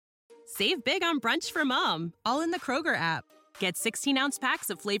Save big on brunch for mom, all in the Kroger app. Get 16-ounce packs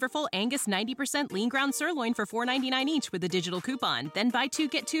of flavorful Angus 90% lean ground sirloin for $4.99 each with a digital coupon. Then buy 2,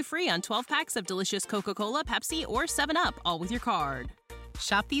 get 2 free on 12 packs of delicious Coca-Cola, Pepsi, or 7-Up, all with your card.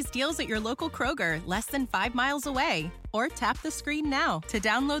 Shop these deals at your local Kroger, less than 5 miles away. Or tap the screen now to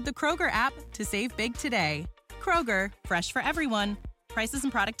download the Kroger app to save big today. Kroger, fresh for everyone. Prices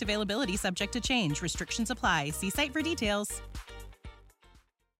and product availability subject to change. Restrictions apply. See site for details.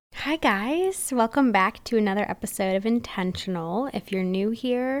 Hi guys, welcome back to another episode of Intentional. If you're new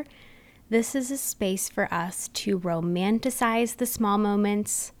here, this is a space for us to romanticize the small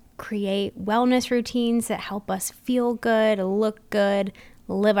moments, create wellness routines that help us feel good, look good,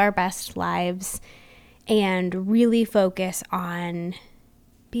 live our best lives, and really focus on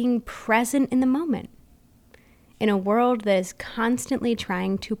being present in the moment. In a world that is constantly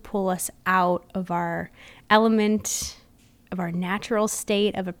trying to pull us out of our element, of our natural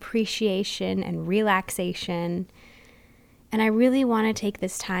state of appreciation and relaxation. And I really want to take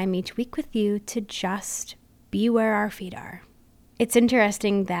this time each week with you to just be where our feet are. It's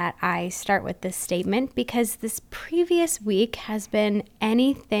interesting that I start with this statement because this previous week has been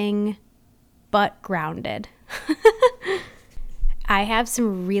anything but grounded. I have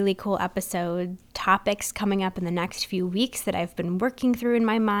some really cool episode topics coming up in the next few weeks that I've been working through in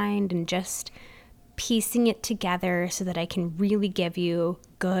my mind and just piecing it together so that I can really give you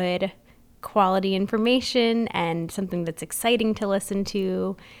good quality information and something that's exciting to listen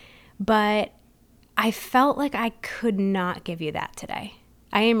to. But I felt like I could not give you that today.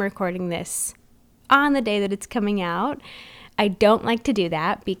 I am recording this on the day that it's coming out. I don't like to do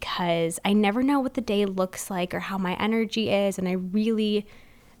that because I never know what the day looks like or how my energy is. And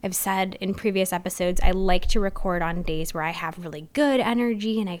I've said in previous episodes, I like to record on days where I have really good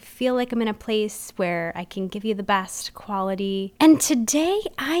energy and I feel like I'm in a place where I can give you the best quality. And today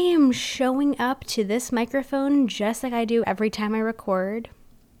I am showing up to this microphone just like I do every time I record.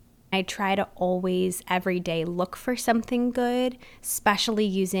 I try to always, every day, look for something good, especially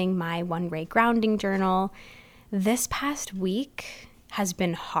using my One Ray Grounding Journal. This past week has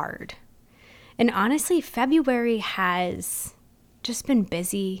been hard. And honestly, February has just been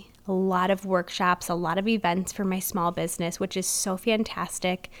busy, a lot of workshops, a lot of events for my small business, which is so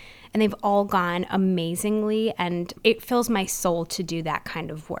fantastic. And they've all gone amazingly, and it fills my soul to do that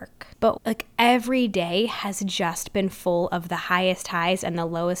kind of work. But like every day has just been full of the highest highs and the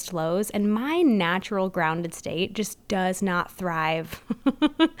lowest lows, and my natural grounded state just does not thrive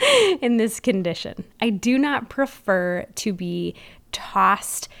in this condition. I do not prefer to be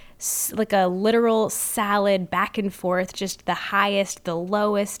tossed like a literal salad back and forth, just the highest, the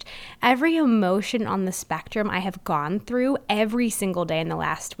lowest. Every emotion on the spectrum I have gone through every single day in the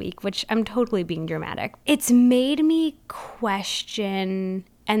last week, which I'm totally being dramatic. It's made me question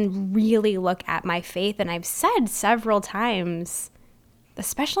and really look at my faith. And I've said several times,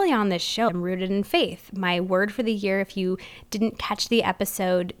 especially on this show, I'm rooted in faith. My word for the year, if you didn't catch the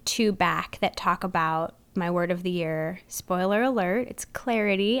episode 2 back that talk about my word of the year, spoiler alert, it's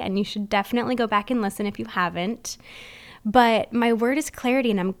clarity, and you should definitely go back and listen if you haven't. But my word is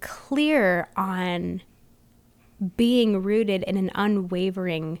clarity, and I'm clear on being rooted in an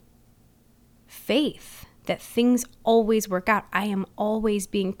unwavering faith that things always work out. I am always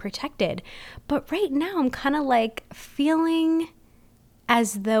being protected. But right now I'm kind of like feeling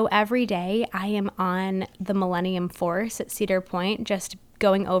as though every day I am on the Millennium Force at Cedar Point, just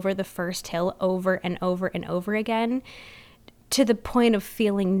going over the first hill over and over and over again to the point of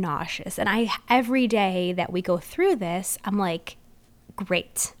feeling nauseous. And every day that we go through this, I'm like,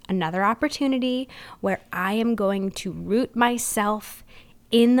 great, another opportunity where I am going to root myself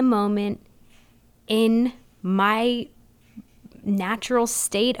in the moment, in my natural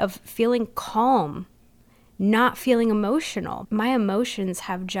state of feeling calm, not feeling emotional. My emotions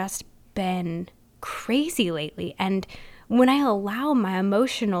have just been crazy lately, and when I allow my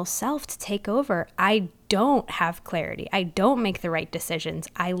emotional self to take over, I don't have clarity. I don't make the right decisions.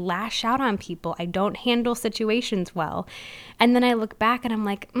 I lash out on people. I don't handle situations well. And then I look back and I'm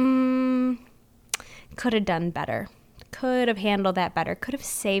like, could have done better. Could have handled that better. Could have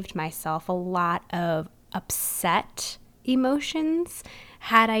saved myself a lot of upset emotions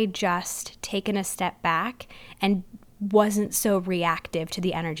had I just taken a step back and wasn't so reactive to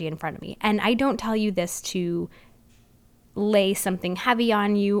the energy in front of me. And I don't tell you this to lay something heavy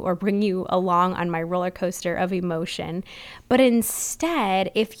on you or bring you along on my roller coaster of emotion. But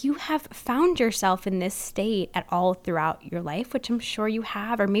instead, if you have found yourself in this state at all throughout your life, which I'm sure you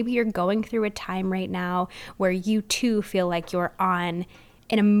have, or maybe you're going through a time right now where you too feel like you're on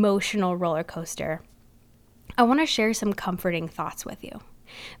an emotional roller coaster, I want to share some comforting thoughts with you.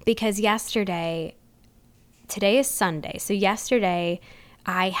 because today is Sunday. So yesterday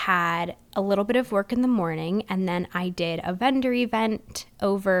I had a little bit of work in the morning, and then I did a vendor event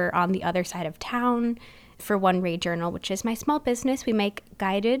over on the other side of town for One Ray Journal, which is my small business. We make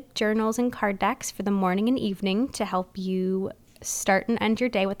guided journals and card decks for the morning and evening to help you start and end your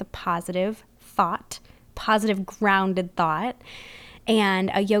day with a positive thought, positive grounded thought. And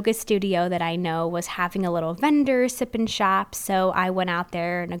a yoga studio that I know was having a little vendor sip and shop. So I went out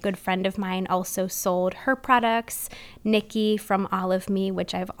there, and a good friend of mine also sold her products, Nikki from All of Me,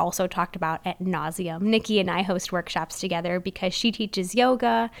 which I've also talked about ad nauseum. Nikki and I host workshops together because she teaches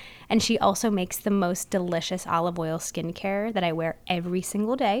yoga, and she also makes the most delicious olive oil skincare that I wear every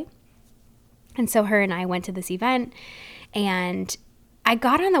single day. And so her and I went to this event, and I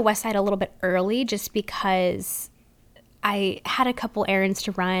got on the west side a little bit early just because I had a couple errands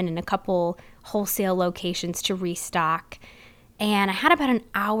to run and a couple wholesale locations to restock. And I had about an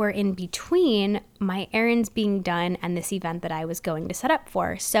hour in between my errands being done and this event that I was going to set up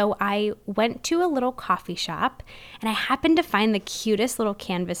for. So I went to a little coffee shop, and I happened to find the cutest little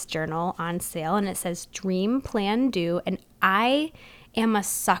canvas journal on sale, and it says Dream, Plan, Do. And I am a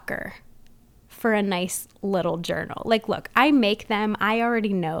sucker for a nice little journal. Like, look, I make them, I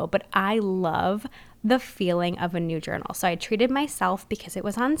already know, but I love the feeling of a new journal. So I treated myself because it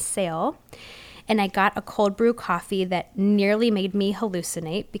was on sale, and I got a cold brew coffee that nearly made me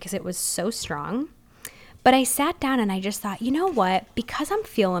hallucinate because it was so strong. But I sat down and I just thought, you know what? Because I'm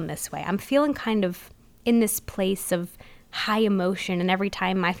feeling this way, I'm feeling kind of in this place of high emotion, and every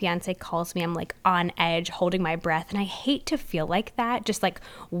time my fiance calls me, I'm like on edge, holding my breath, and I hate to feel like that, just like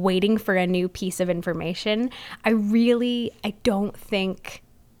waiting for a new piece of information. I don't think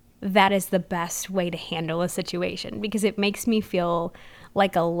that is the best way to handle a situation, because it makes me feel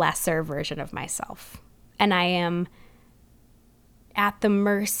like a lesser version of myself. And I am at the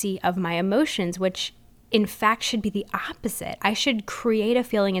mercy of my emotions, which in fact should be the opposite. I should create a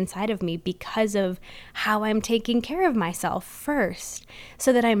feeling inside of me because of how I'm taking care of myself first,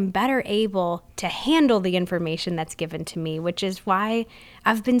 so that I'm better able to handle the information that's given to me, which is why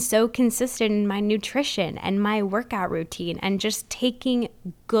I've been so consistent in my nutrition and my workout routine and just taking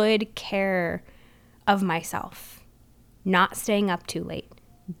good care of myself, not staying up too late,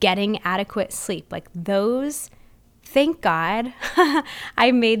 getting adequate sleep. Like those, thank God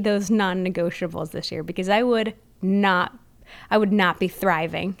I made those non-negotiables this year, because I would not be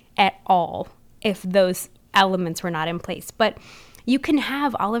thriving at all if those elements were not in place. But you can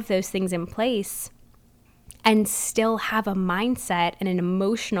have all of those things in place and still have a mindset and an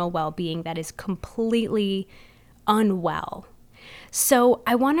emotional well-being that is completely unwell. So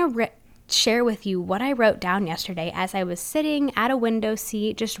I want to share with you what I wrote down yesterday as I was sitting at a window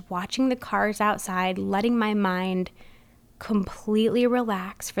seat, just watching the cars outside, letting my mind completely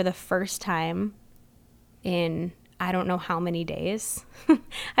relax for the first time in I don't know how many days.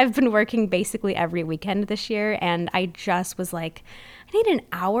 I've been working basically every weekend this year, and I just was like, I need an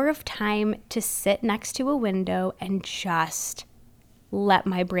hour of time to sit next to a window and just let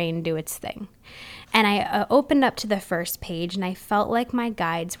my brain do its thing. And I opened up to the first page, and I felt like my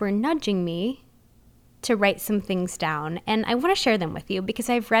guides were nudging me to write some things down. And I want to share them with you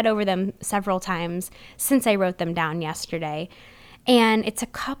because I've read over them several times since I wrote them down yesterday. And it's a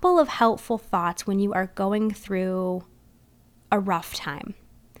couple of helpful thoughts when you are going through a rough time,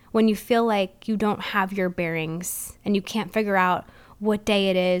 when you feel like you don't have your bearings and you can't figure out what day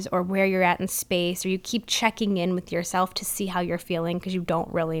it is or where you're at in space, or you keep checking in with yourself to see how you're feeling because you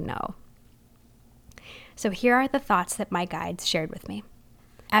don't really know. So here are the thoughts that my guides shared with me.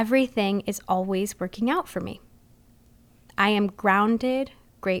 Everything is always working out for me. I am grounded,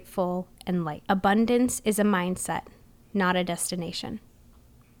 grateful, and light. Abundance is a mindset, not a destination.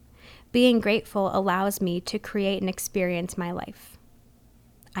 Being grateful allows me to create and experience my life.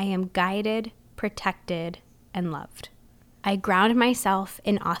 I am guided, protected, and loved. I ground myself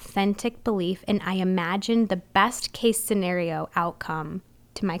in authentic belief, and I imagine the best case scenario outcome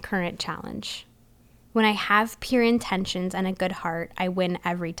to my current challenge. When I have pure intentions and a good heart, I win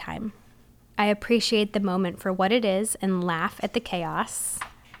every time. I appreciate the moment for what it is and laugh at the chaos.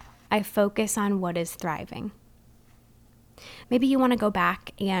 I focus on what is thriving. Maybe you want to go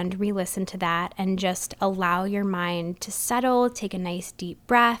back and re-listen to that and just allow your mind to settle, take a nice deep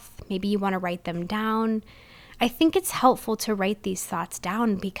breath. Maybe you want to write them down. I think it's helpful to write these thoughts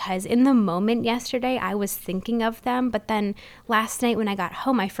down because in the moment yesterday, I was thinking of them, but then last night when I got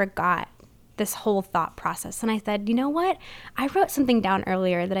home, I forgot this whole thought process. And I said, you know what? I wrote something down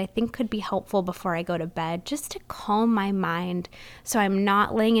earlier that I think could be helpful before I go to bed, just to calm my mind so I'm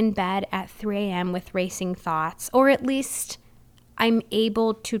not laying in bed at 3 a.m. with racing thoughts, or at least I'm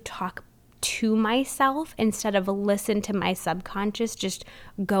able to talk to myself instead of listen to my subconscious just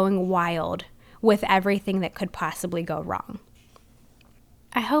going wild with everything that could possibly go wrong.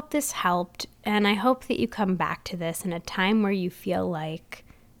 I hope this helped, and I hope that you come back to this in a time where you feel like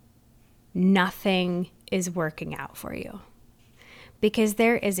nothing is working out for you. Because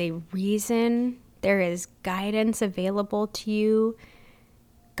there is a reason, there is guidance available to you.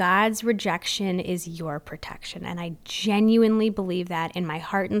 God's rejection is your protection. And I genuinely believe that in my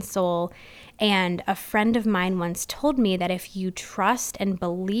heart and soul. And a friend of mine once told me that if you trust and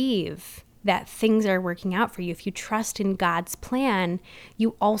believe that things are working out for you, if you trust in God's plan,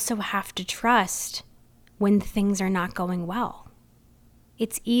 you also have to trust when things are not going well.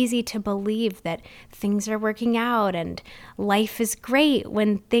 It's easy to believe that things are working out and life is great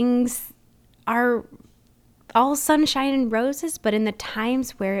when things are all sunshine and roses, but in the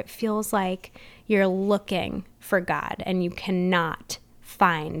times where it feels like you're looking for God and you cannot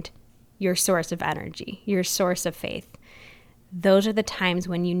find your source of energy, your source of faith, those are the times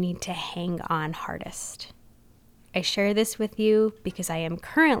when you need to hang on hardest. I share this with you because I am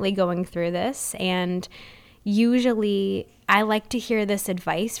currently going through this, and usually I like to hear this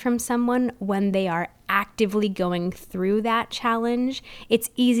advice from someone when they are actively going through that challenge. It's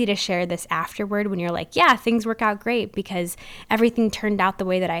easy to share this afterward when you're like, yeah, things work out great because everything turned out the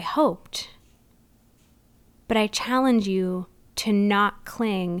way that I hoped. But I challenge you to not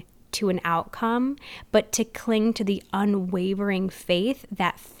cling to an outcome, but to cling to the unwavering faith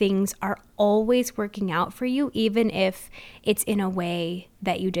that things are always working out for you, even if it's in a way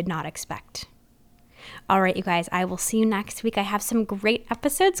that you did not expect. All right, you guys, I will see you next week. I have some great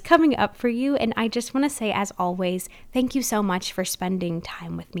episodes coming up for you. And I just want to say, as always, thank you so much for spending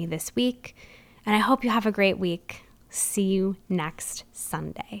time with me this week. And I hope you have a great week. See you next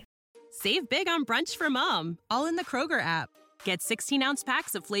Sunday. Save big on brunch for mom, all in the Kroger app. Get 16-ounce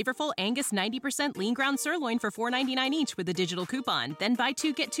packs of flavorful Angus 90% lean ground sirloin for $4.99 each with a digital coupon. Then buy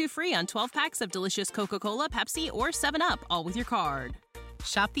 2, get 2 free on 12 packs of delicious Coca-Cola, Pepsi, or 7UP, all with your card.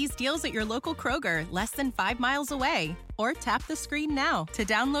 Shop these deals at your local Kroger, less than 5 miles away. Or tap the screen now to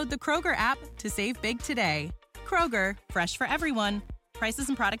download the Kroger app to save big today. Kroger, fresh for everyone. Prices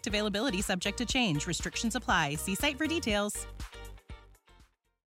and product availability subject to change. Restrictions apply. See site for details.